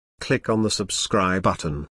click on the subscribe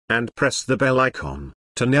button, and press the bell icon,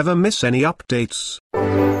 to never miss any updates.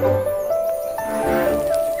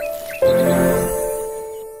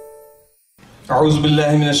 أعوذ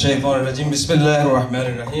بالله من الشيطان الرجيم بسم الله الرحمن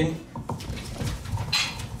الرحيم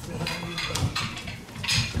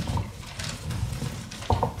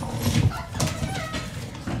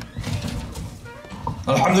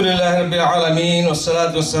الحمد لله رب العالمين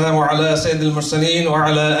والصلاة والسلام على سيد المرسلين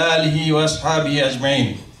وعلى آله وأصحابه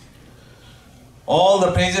أجمعين. All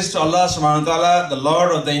the praises to Allah subhanahu wa ta'ala, the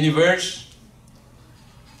Lord of the universe,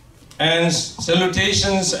 and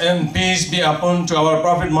salutations and peace be upon to our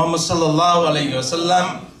Prophet Muhammad sallallahu alayhi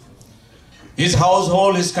wasallam, his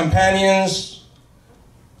household, his companions,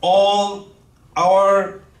 all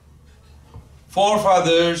our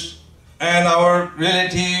forefathers and our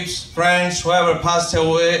relatives, friends, whoever passed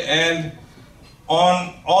away, and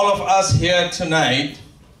on all of us here tonight,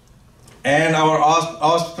 and our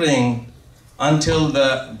offspring until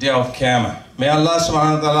the day of Qiyamah. May Allah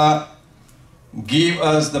subhanahu wa ta'ala give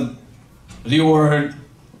us the reward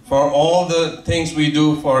for all the things we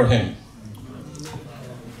do for Him.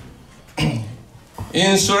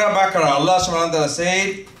 In Surah Baqarah, Allah subhanahu wa ta'ala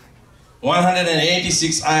said,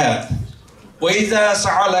 186 ayat, وَإِذَا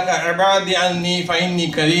سَعَلَكَ عِبَادِ عَنِّي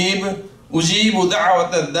فَإِنِّي قَرِيبٌ أُجِيبُ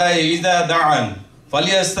دَعْوَةَ الدَّاعِ إِذَا دَعَانِ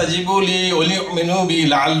فَلْيَسْتَجِيبُوا لِي وَلْيُؤْمِنُوا بِي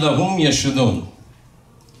لَعَلَّهُمْ يَرْشُدُونَ.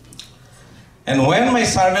 And when my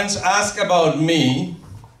servants ask about me,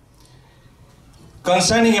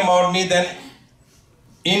 concerning about me, then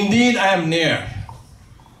indeed I am near.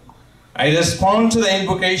 I respond to the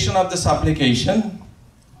invocation of the supplication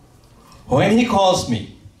when He calls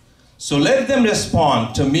me. So let them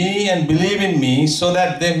respond to me and believe in me so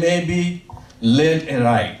that they may be led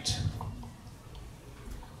aright.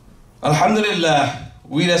 Alhamdulillah,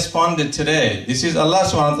 we responded today. This is Allah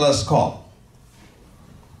subhanahu wa ta'ala's call.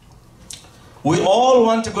 We all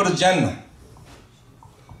want to go to Jannah.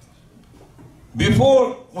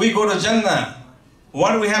 Before we go to Jannah,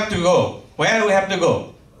 what do we have to go? Where do we have to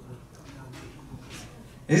go?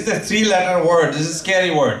 This is a three-letter word. This is a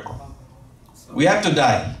scary word. We have to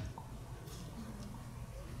die.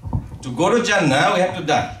 To go to Jannah, we have to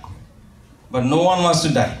die. But no one wants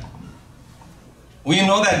to die. We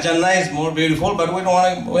know that Jannah is more beautiful, but we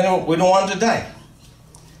don't want to die.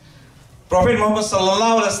 Prophet Muhammad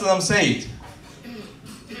sallallahu alaihi wasallam said,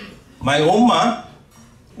 my ummah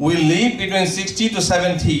will live between 60 to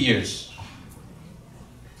 70 years.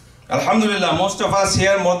 Alhamdulillah, most of us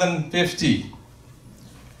here more than 50.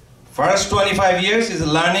 First 25 years is a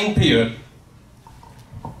learning period.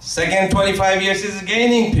 Second 25 years is a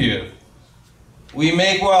gaining period. We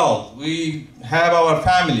make wealth, we have our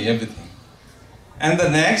family, everything. And the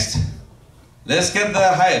next, let's get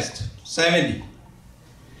the highest, 70.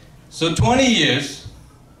 So 20 years,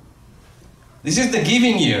 this is the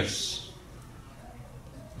giving years.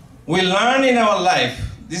 We learn in our life,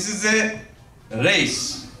 this is a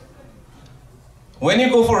race. When you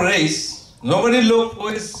go for a race, nobody look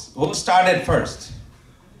who started first.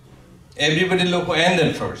 Everybody look who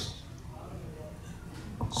ended first.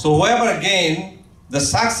 So whoever gained, the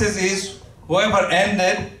success is whoever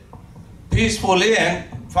ended peacefully and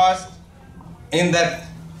fast in that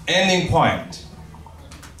ending point.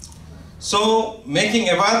 So making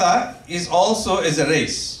ibadah is also a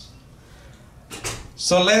race.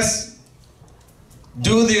 So let's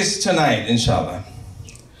do this tonight, inshallah.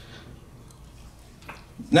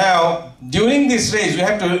 Now, during this race, we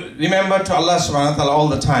have to remember to Allah subhanahu wa ta'ala all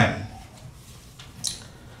the time.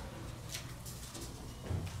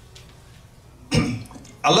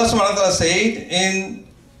 Allah subhanahu wa ta'ala said in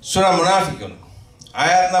Surah Munafiqun,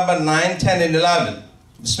 ayat number 9, 10 and 11.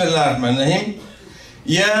 Bismillah ar-Rahman ar-Rahim.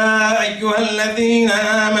 يا أيها الذين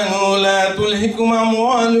آمنوا لا تلهكم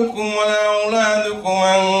أموالكم ولا أولادكم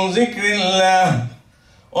عن ذكر الله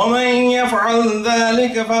ومن يفعل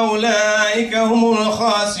ذلك فأولئك هم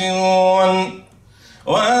الخاسرون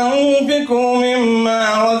وأنفقوا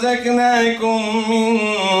مما رزقناكم من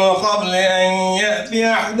قبل أن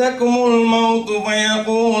يأتي أحدكم الموت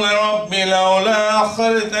فيقول رب لولا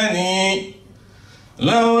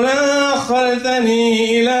أخرتني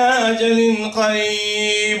إلى أجل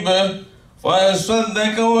قريب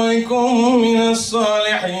فأصدق وأكن من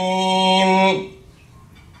الصالحين.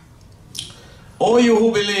 O you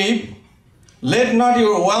who believe, let not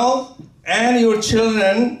your wealth and your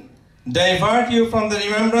children divert you from the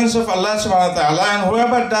remembrance of Allah subhanahu wa ta'ala, and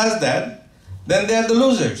whoever does that, then they are the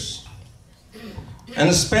losers.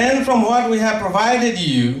 And spend from what we have provided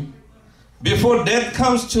you before death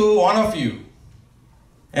comes to one of you,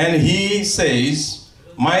 and he says,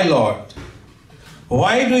 my Lord,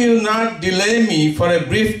 why do you not delay me for a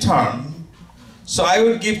brief time, so I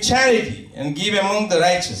would give charity and give among the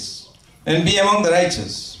righteous, and be among the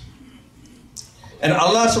righteous? And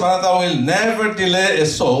Allah subhanahu wa ta'ala will never delay a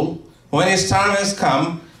soul when his time has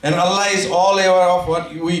come, and Allah is all aware of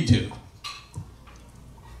what we do.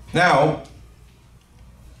 Now,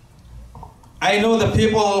 I know the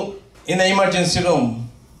people in the emergency room,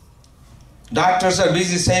 doctors are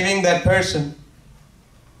busy saving that person,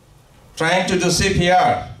 trying to do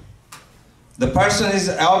CPR. The person is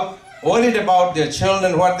out worried about their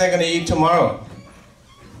children, what they're going to eat tomorrow,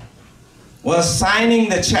 was signing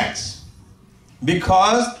the checks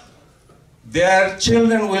because their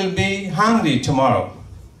children will be hungry tomorrow.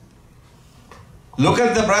 Look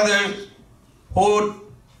at the brother who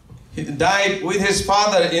died with his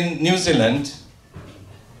father in New Zealand.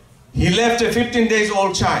 He left a 15 days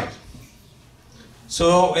old child.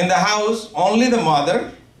 So in the house, only the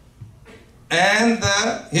mother and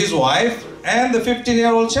his wife and the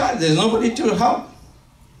 15-year-old child. There's nobody to help.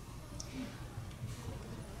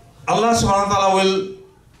 Allah subhanahu wa ta'ala will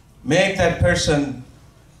make that person,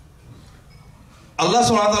 Allah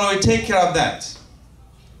subhanahu wa ta'ala will take care of that.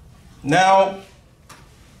 Now,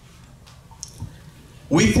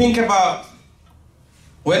 we think about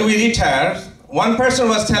when we retire. One person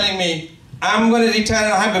was telling me, I'm going to retire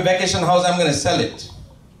and I have a vacation house, I'm going to sell it.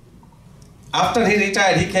 After he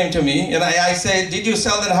retired, he came to me and I said, did you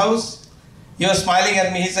sell that house? He was smiling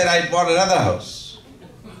at me. He said, I bought another house.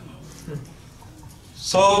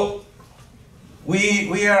 So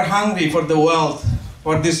we are hungry for the wealth,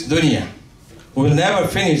 for this dunya. We will never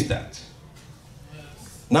finish that.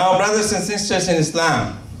 Now, brothers and sisters in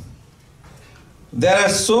Islam, there are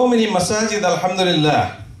so many masajid,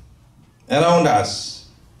 alhamdulillah, around us.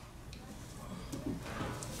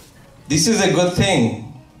 This is a good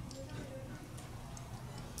thing.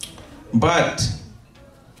 But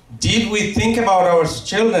did we think about our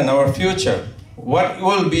children, our future? What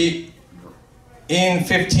will be in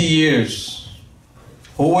 50 years?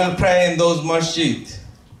 Who will pray in those masjid?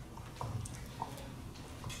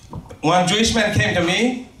 One Jewish man came to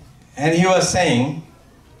me and he was saying,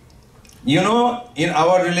 you know, in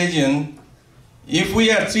our religion, if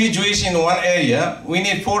we are 3 Jewish in one area, we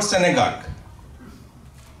need 4 synagogue.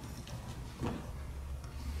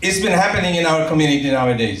 It's been happening in our community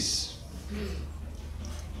nowadays.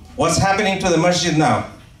 What's happening to the masjid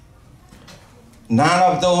now? None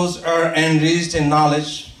of those are enriched in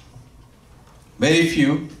knowledge. Very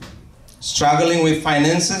few. Struggling with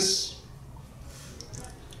finances.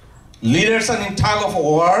 Leaders are in tug of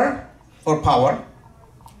war for power.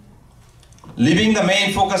 Leaving the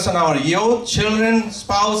main focus on our youth, children,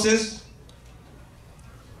 spouses,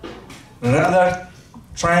 rather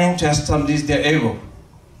trying to establish their ego.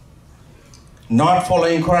 Not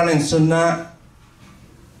following Quran and Sunnah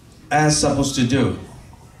as supposed to do.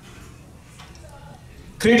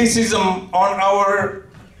 Criticism on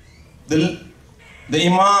the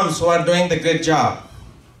imams who are doing the great job,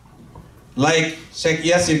 like Sheikh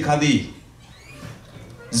Yasir Qadi,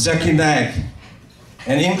 Zakir Naik,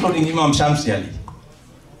 and including Imam Shamsi Ali.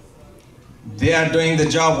 They are doing the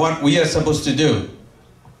job what we are supposed to do.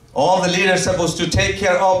 All the leaders are supposed to take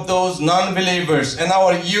care of those non-believers and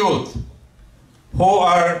our youth who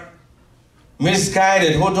are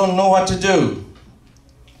misguided, who don't know what to do.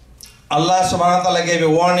 Allah subhanahu wa ta'ala gave a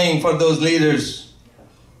warning for those leaders.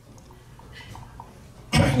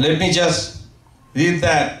 Let me just read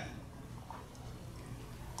that.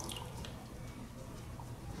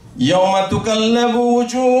 يوم تقلب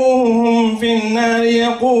وجوههم في النار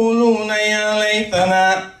يقولون يا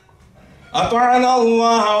ليتنا أطعنا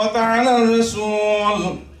الله وأطعنا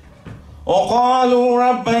الرسول وقالوا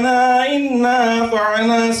ربنا إنا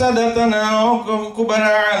أطعنا سادتنا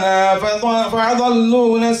وكبراءنا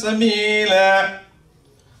فأضلونا سبيلا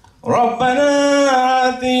ربنا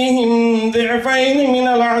آتيهم ضعفين من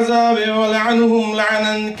العذاب ولعنهم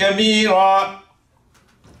لعنا كبيرا.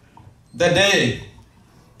 The day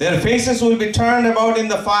their faces will be turned about in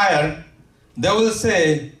the fire, they will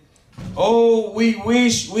say, oh, we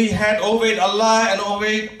wish we had obeyed Allah and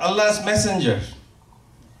obeyed Allah's messenger.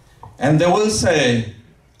 And they will say,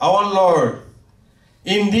 our Lord,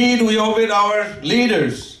 indeed we obeyed our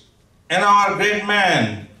leaders and our great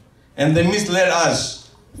man, and they misled us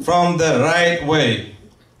from the right way.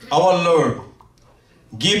 Our Lord,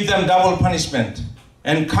 give them double punishment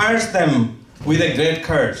and curse them with a great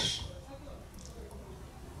curse.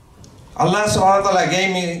 Allah subhanahu wa ta'ala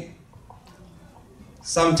gave me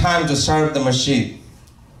some time to serve the masjid.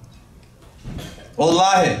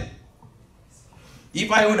 Wallahi,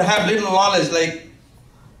 if I would have little knowledge, like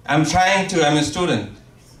I'm a student,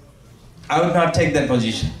 I would not take that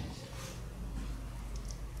position.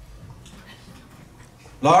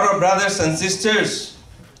 A lot of brothers and sisters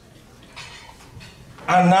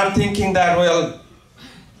are not thinking that well.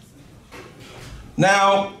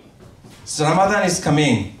 Now, Ramadan is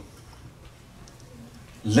coming.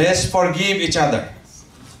 Let's forgive each other.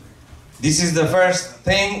 This is the first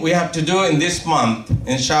thing we have to do in this month,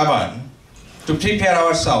 in Shaban, to prepare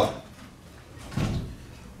ourselves.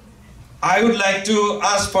 I would like to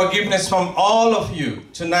ask forgiveness from all of you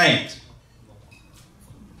tonight,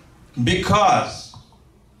 because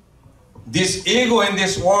this ego in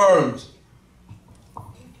this world,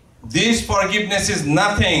 this forgiveness is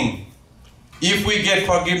nothing if we get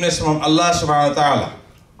forgiveness from Allah subhanahu wa ta'ala.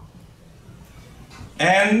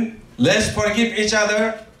 And let's forgive each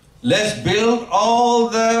other. Let's build all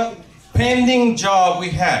the pending job we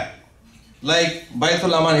have, like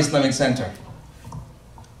Baitul Aman Islamic Center.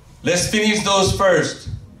 Let's finish those first.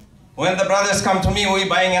 When the brothers come to me, we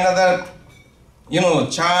buying another,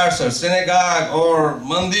 church or synagogue or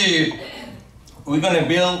mandir. We're gonna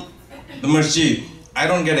build the masjid. I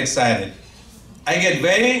don't get excited. I get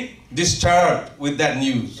very disturbed with that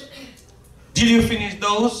news. Did you finish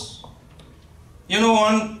those?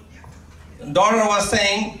 One daughter was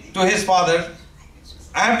saying to his father,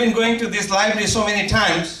 I've been going to this library so many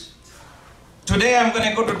times. Today I'm going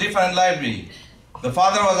to go to different library. The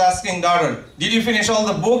father was asking daughter, did you finish all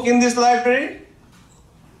the book in this library?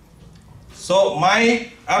 So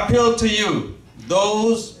my appeal to you,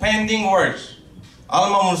 those pending works,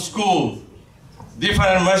 Al-Mamun School,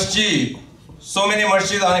 different masjid, so many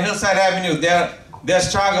masjids on Hillside Avenue, they're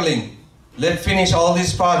struggling. Let's finish all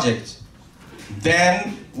these projects.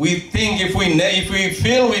 Then we think if we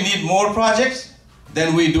feel we need more projects,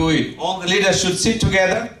 then we do it. All the leaders should sit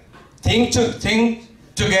together, think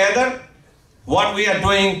together what we are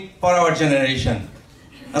doing for our generation.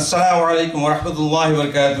 Assalamu alaikum wa rahmatullahi wa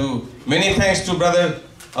barakatuh. Many thanks to brother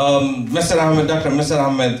Mr. Ahmed, Dr. Mr.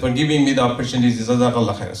 Ahmed, for giving me the opportunity.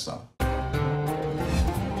 Jazakallah khair.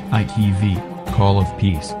 ITV, Call of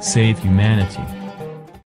Peace, Save Humanity.